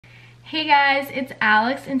Hey guys, it's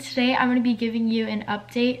Alex, and today I'm going to be giving you an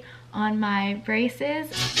update on my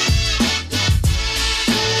braces.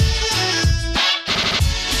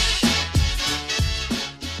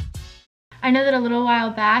 I know that a little while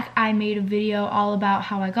back I made a video all about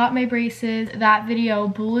how I got my braces. That video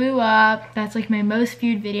blew up. That's like my most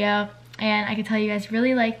viewed video, and I can tell you guys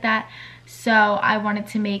really like that. So I wanted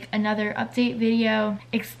to make another update video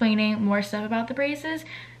explaining more stuff about the braces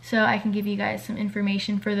so I can give you guys some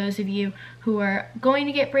information for those of you who are going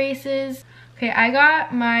to get braces. Okay, I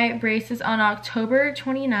got my braces on October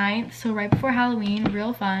 29th, so right before Halloween,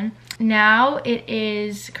 real fun. Now it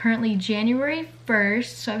is currently January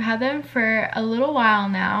 1st, so I've had them for a little while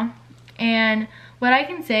now. And what I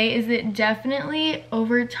can say is that definitely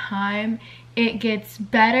over time, it gets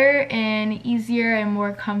better and easier and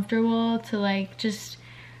more comfortable to like just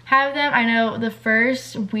have them. I know the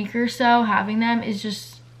first week or so having them is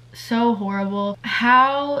just so horrible.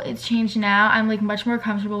 How it's changed now, I'm like much more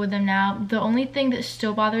comfortable with them now. The only thing that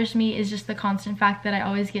still bothers me is just the constant fact that I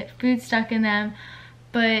always get food stuck in them.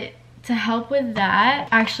 But to help with that,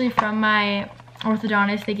 actually from my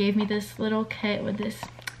orthodontist, they gave me this little kit with this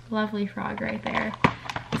lovely frog right there.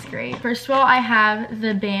 It's great. First of all, I have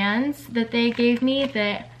the bands that they gave me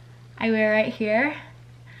that I wear right here,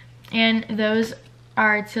 and those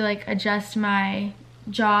are to like adjust my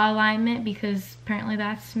jaw alignment because apparently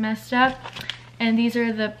that's messed up. And these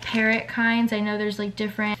are the parrot kinds. I know there's like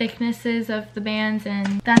different thicknesses of the bands,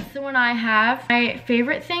 and that's the one I have. My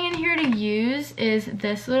favorite thing in here to use is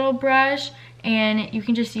this little brush, and you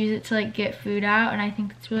can just use it to like get food out, and I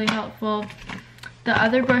think it's really helpful. The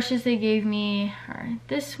other brushes they gave me are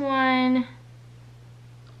this one,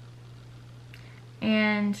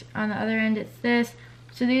 and on the other end it's this.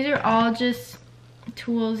 So these are all just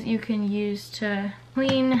tools you can use to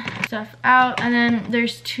clean stuff out. And then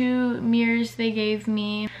there's two mirrors they gave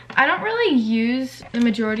me. I don't really use the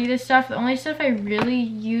majority of this stuff. The only stuff I really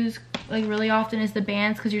use like really often is the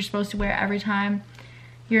bands, because you're supposed to wear it every time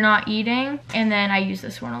you're not eating, and then I use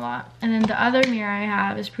this one a lot. And then the other mirror I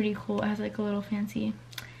have is pretty cool. It has like a little fancy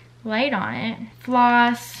light on it.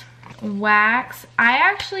 Floss, wax. I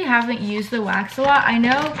actually haven't used the wax a lot. I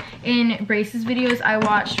know in braces videos I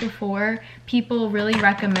watched before, people really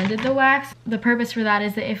recommended the wax. The purpose for that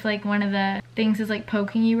is that if like one of the things is like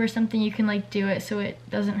poking you or something, you can like do it so it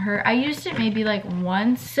doesn't hurt. I used it maybe like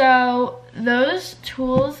once. So those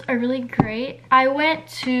tools are really great. I went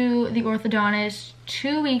to the orthodontist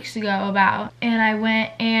 2 weeks ago and I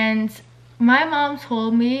went, and my mom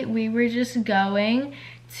told me we were just going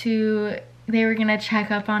to, they were gonna check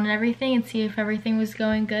up on everything and see if everything was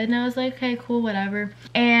going good, and I was like, okay, cool, whatever.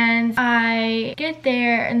 And I get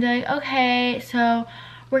there and they're like, okay, so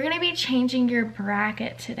we're gonna be changing your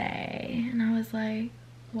bracket today. And I was like,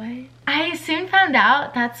 what? I soon found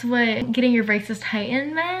out that's what getting your braces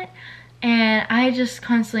tightened meant. And I just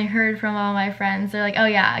constantly heard from all my friends, they're like, oh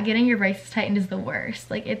yeah, getting your braces tightened is the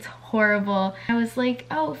worst. Like, it's horrible. I was like,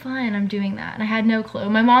 oh, fine, I'm doing that. And I had no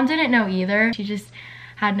clue. My mom didn't know either. She just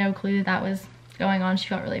had no clue that that was going on. She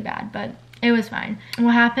felt really bad, but it was fine.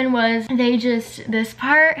 What happened was they just, this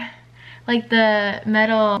part, like the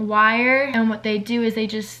metal wire, and what they do is they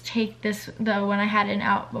just take this, the one I had in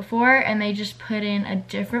out before, and they just put in a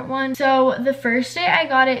different one. So the first day I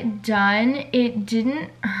got it done, it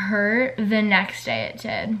didn't hurt. The next day it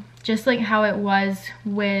did. Just like how it was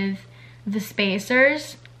with the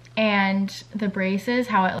spacers and the braces,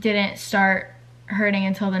 how it didn't start hurting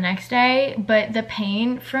until the next day. But the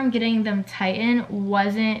pain from getting them tightened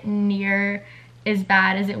wasn't near as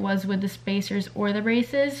bad as it was with the spacers or the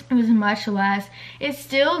braces. It was much less. It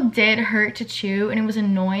still did hurt to chew, and it was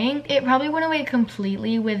annoying. It probably went away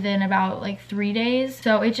completely within about like 3 days,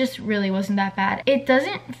 so it just really wasn't that bad. It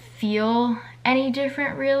doesn't feel any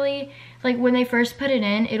different really. Like when they first put it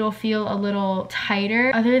in, it'll feel a little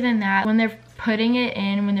tighter. Other than that, when they're putting it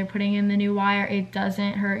in, when they're putting in the new wire, it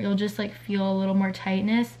doesn't hurt. You'll just like feel a little more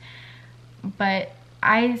tightness. But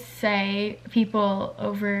I say people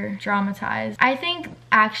over dramatize. I think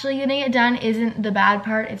actually getting it done isn't the bad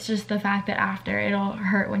part. It's just the fact that after it'll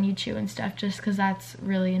hurt when you chew and stuff, just because that's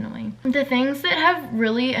really annoying. The things that have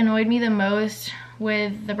really annoyed me the most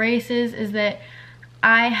with the braces is that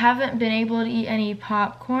I haven't been able to eat any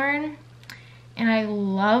popcorn. And I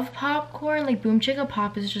love popcorn. Like Boom Chicka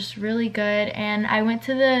Pop is just really good. And I went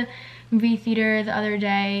to the movie theater the other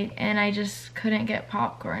day and I just couldn't get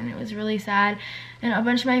popcorn. It was really sad. And a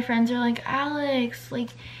bunch of my friends are like, Alex, like,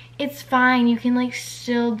 it's fine, you can like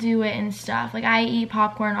still do it and stuff. Like, I eat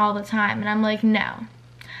popcorn all the time. And I'm like, no,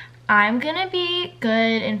 I'm gonna be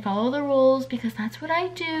good and follow the rules because that's what I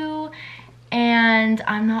do. and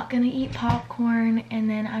I'm not gonna eat popcorn, and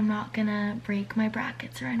then I'm not gonna break my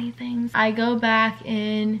brackets or anything. I go back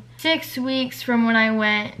in 6 weeks from when I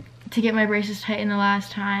went to get my braces tightened the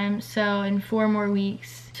last time, so in 4 more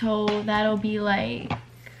weeks. So that'll be like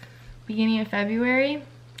beginning of February,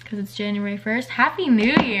 because it's January 1st. Happy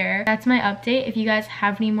New Year! That's my update. If you guys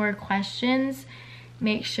have any more questions,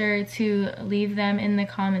 make sure to leave them in the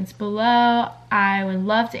comments below. I would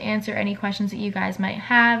love to answer any questions that you guys might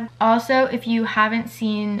have. Also, if you haven't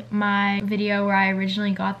seen my video where I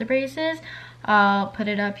originally got the braces, I'll put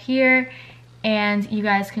it up here, and you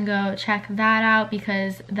guys can go check that out,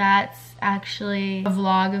 because that's actually a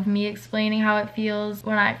vlog of me explaining how it feels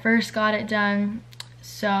when I first got it done.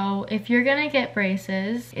 So if you're gonna get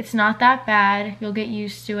braces, it's not that bad. You'll get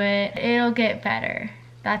used to it. It'll get better.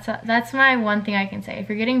 That's my one thing I can say. If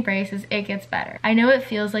you're getting braces, it gets better. I know it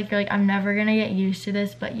feels like you're like, I'm never gonna get used to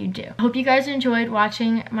this, but you do. I hope you guys enjoyed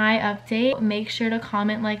watching my update. Make sure to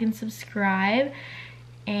comment, like, and subscribe.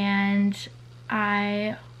 And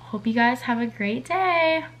I hope you guys have a great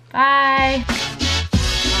day. Bye.